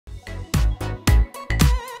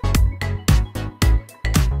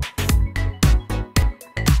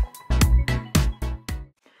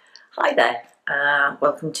Hi there,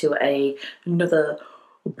 welcome to another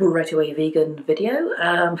Brighterway Vegan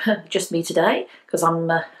video. Just me today because I'm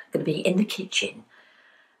going to be in the kitchen.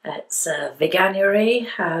 It's Veganuary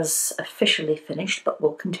has officially finished, but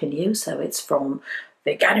will continue, so it's from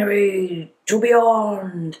Veganuary to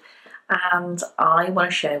beyond. And I want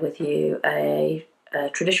to share with you a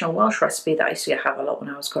traditional Welsh recipe that I used to have a lot when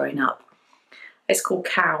I was growing up. It's called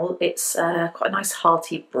Cawl. It's quite a nice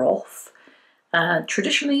hearty broth.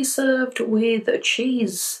 Traditionally served with a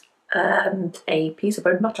cheese and a piece of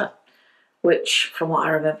bread and butter, which from what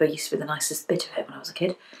I remember used to be the nicest bit of it when I was a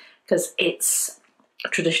kid, because it's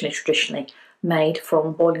traditionally made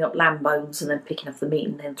from boiling up lamb bones and then picking up the meat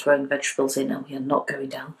and then throwing vegetables in, and we are not going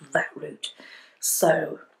down that route.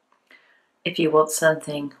 So if you want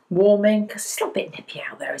something warming, because it's still a bit nippy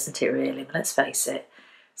out there, isn't it really, but let's face it,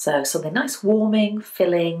 so something nice, warming,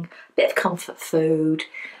 filling, a bit of comfort food.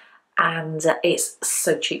 And it's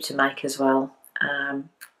so cheap to make as well.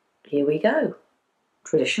 Here we go.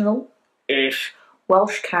 Traditional-ish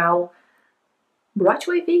Welsh Cawl,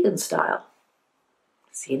 Brighterway Vegan style.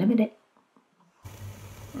 See you in a minute.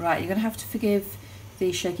 Right, you're going to have to forgive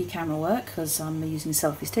the shaky camera work because I'm using a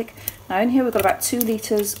selfie stick. Now in here we've got about 2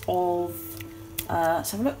 litres of, let's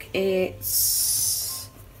have a look, it's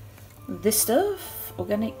this stuff,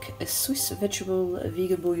 organic Swiss vegetable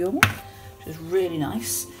vegan bouillon, which is really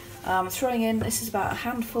nice. Throwing in, this is about a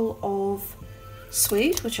handful of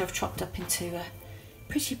swede, which I've chopped up into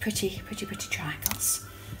pretty triangles.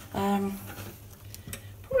 Probably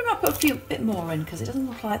might put a bit more in because it doesn't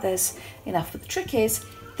look like there's enough. But the trick is,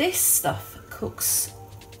 this stuff cooks.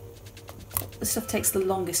 This stuff takes the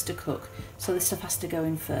longest to cook, so this stuff has to go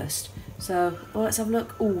in first. So, well, let's have a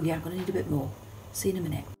look. Oh yeah, I'm going to need a bit more. See you in a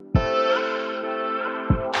minute.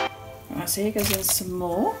 Alright, so here goes in some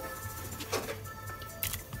more.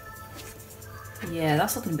 Yeah,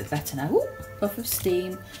 that's looking a bit better now. Ooh, puff of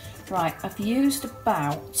steam. Right, I've used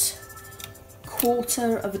about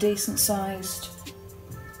 1/4 of a decent sized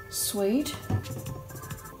swede.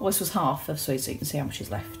 Well, this was half of swede, so you can see how much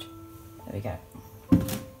is left. There we go.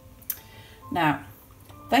 Now,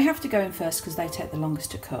 they have to go in first because they take the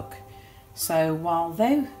longest to cook. So while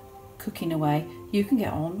they're cooking away, you can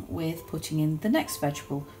get on with putting in the next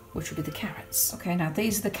vegetable, which will be the carrots. Okay, now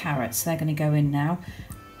these are the carrots. They're going to go in now.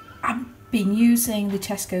 I've been using the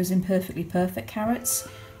Tesco's Imperfectly Perfect carrots,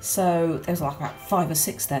 so there's like about 5 or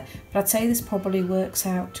 6 there, but I'd say this probably works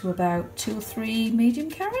out to about 2 or 3 medium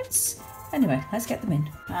carrots. Anyway, let's get them in.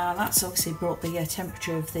 That's obviously brought the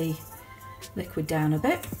temperature of the liquid down a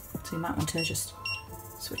bit, so you might want to just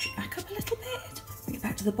switch it back up a little bit, bring it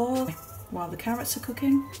back to the boil. While the carrots are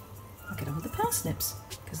cooking, I'll get on with the parsnips,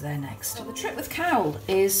 because they're next. So the trick with Cawl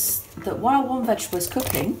is that while one vegetable is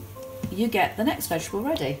cooking, you get the next vegetable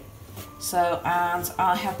ready. So, and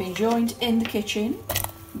I have been joined in the kitchen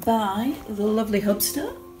by the lovely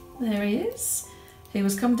Hubster. There he is. He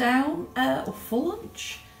was come down for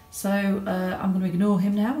lunch. So I'm going to ignore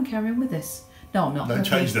him now and carry on with this. No, I'm not. No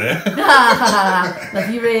change there. Love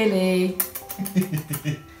you really.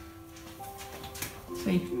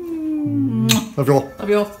 Love you all. Love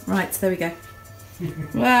you all. Right, there we go.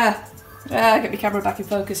 Get my camera back in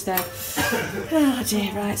focus now. Oh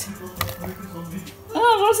dear, right.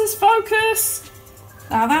 Oh, what's this focus?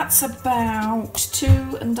 Now that's about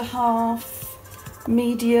 2.5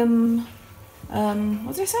 medium,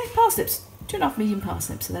 what did I say? Parsnips. 2.5 medium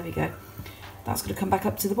parsnips, so there we go. That's going to come back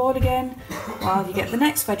up to the boil again while you get the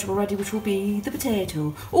next vegetable ready, which will be the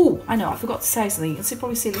potato. Oh, I know, I forgot to say something. You can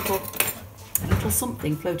probably see a little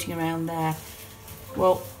something floating around there.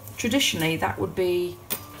 Well, traditionally that would be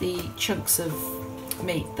the chunks of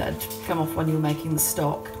meat that had come off when you were making the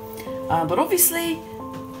stock. But obviously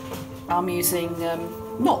I'm using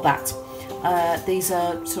not that. These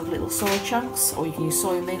are sort of little soy chunks, or you can use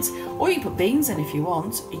soy mince, or you can put beans in if you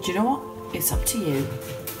want. Do you know what? It's up to you.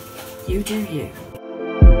 You do you.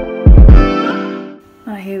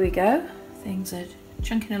 Right, here we go. Things are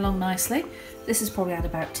chunking along nicely. This has probably had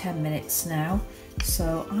about 10 minutes now.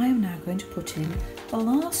 So I'm now going to put in the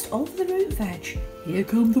last of the root veg. Here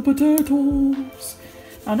come the potatoes.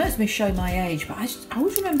 I know it's me showing my age, but I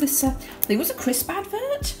always remember this, I think it was a crisp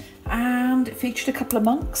advert, and it featured a couple of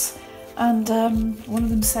monks, and one of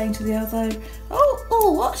them saying to the other,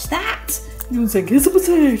 oh, what's that? And one saying, here's a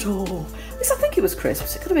potato. At least I think it was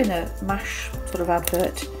crisps. It could have been a mash sort of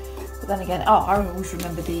advert. But then again, I always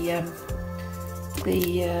remember the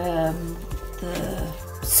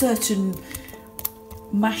certain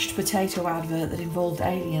mashed potato advert that involved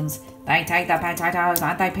aliens. They take the potatoes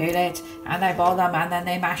and they peel it and they boil them and then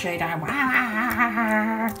they mash it and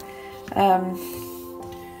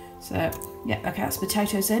so Yeah, okay, that's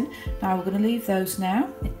potatoes in. Now we're going to leave those now.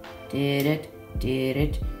 Did it.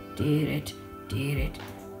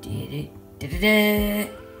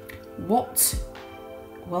 What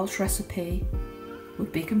Welsh recipe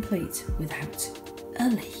would be complete without a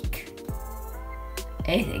leek?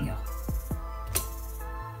 Anything else?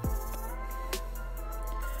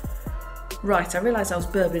 Right, I realised I was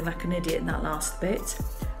burbling like an idiot in that last bit.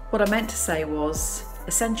 What I meant to say was,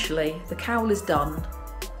 essentially, the cawl is done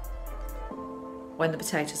when the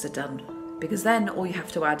potatoes are done, because then all you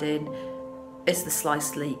have to add in is the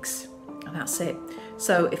sliced leeks, and that's it.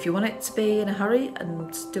 So if you want it to be in a hurry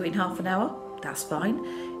and do it in half an hour, that's fine.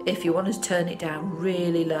 If you want to turn it down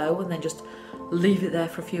really low and then just leave it there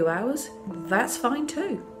for a few hours, that's fine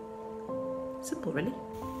too. Simple, really.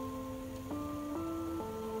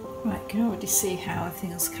 Right, you can already see how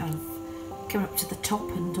everything's kind of coming up to the top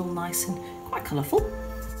and all nice and quite colourful.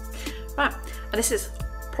 Right, and this is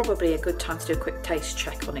probably a good time to do a quick taste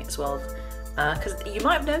check on it as well, because you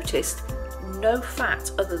might have noticed no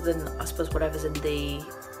fat other than, I suppose, whatever's in the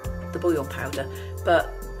bouillon powder,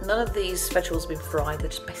 but none of these vegetables have been fried. They're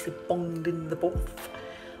just basically bonged in the broth,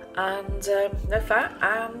 and no fat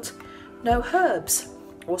and no herbs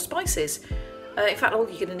or spices. In fact, all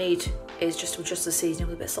you're going to need is just to adjust the seasoning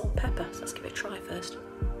with a bit of salt and pepper. So let's give it a try first.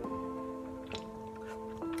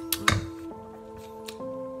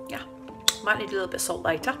 Yeah, might need a little bit of salt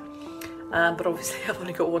later, but obviously I've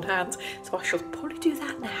only got one hand, so I shall probably do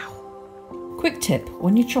that now. Quick tip,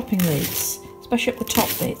 when you're chopping leeks, especially up the top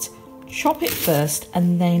bit, chop it first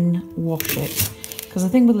and then wash it. Because the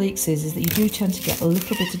thing with leeks is that you do tend to get a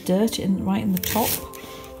little bit of dirt right in the top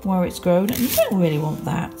where it's grown, and you don't really want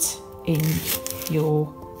that in your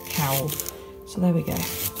cawl. So there we go.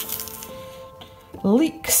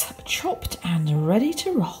 Leeks chopped and ready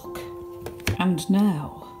to rock. And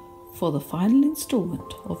now for the final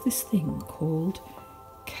instalment of this thing called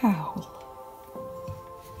cawl.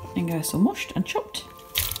 And go some washed and chopped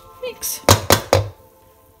leeks.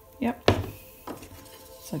 Yep.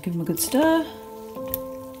 So give them a good stir.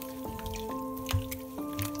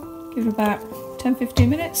 Give it about 10-15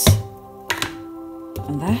 minutes.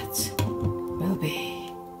 And that will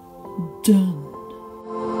be done.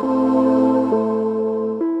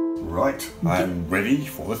 Right, I'm ready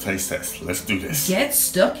for the taste test. Let's do this. Get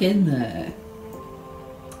stuck in there.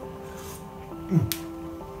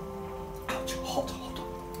 Ouch, hot,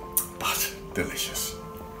 but delicious.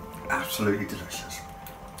 Absolutely delicious.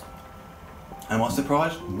 Am I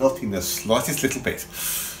surprised? Not in the slightest little bit.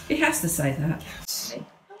 He has to say that.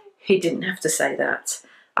 He didn't have to say that.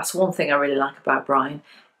 That's one thing I really like about Brian.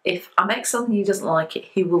 If I make something he doesn't like it,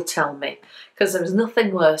 he will tell me. Because there's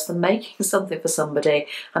nothing worse than making something for somebody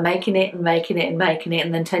and making it and making it and making it,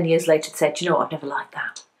 and then 10 years later say, do you know what, I've never liked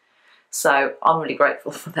that. So I'm really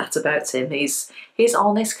grateful for that about him. He's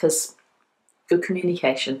honest, because good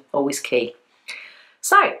communication, always key.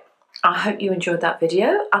 So I hope you enjoyed that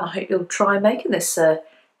video, and I hope you'll try making this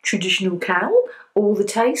traditional cawl. All the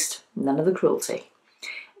taste, none of the cruelty.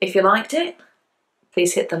 If you liked it,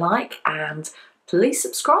 please hit the like and please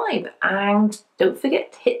subscribe, and don't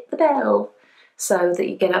forget to hit the bell so that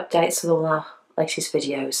you get updates with all our latest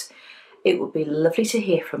videos. It would be lovely to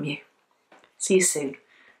hear from you. See you soon.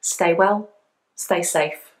 Stay well, stay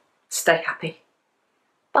safe, stay happy.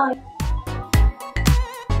 Bye.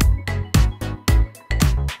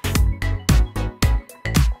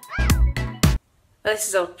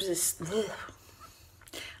 This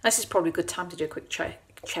is probably a good time to do a quick chat.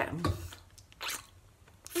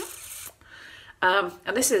 And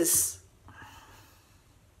this is...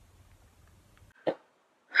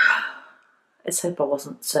 Let's hope I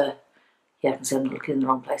wasn't... yeah, I can see I'm looking in the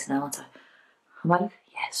wrong place now, aren't I? Am I looking?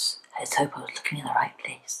 Yes, let's hope I was looking in the right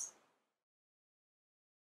place.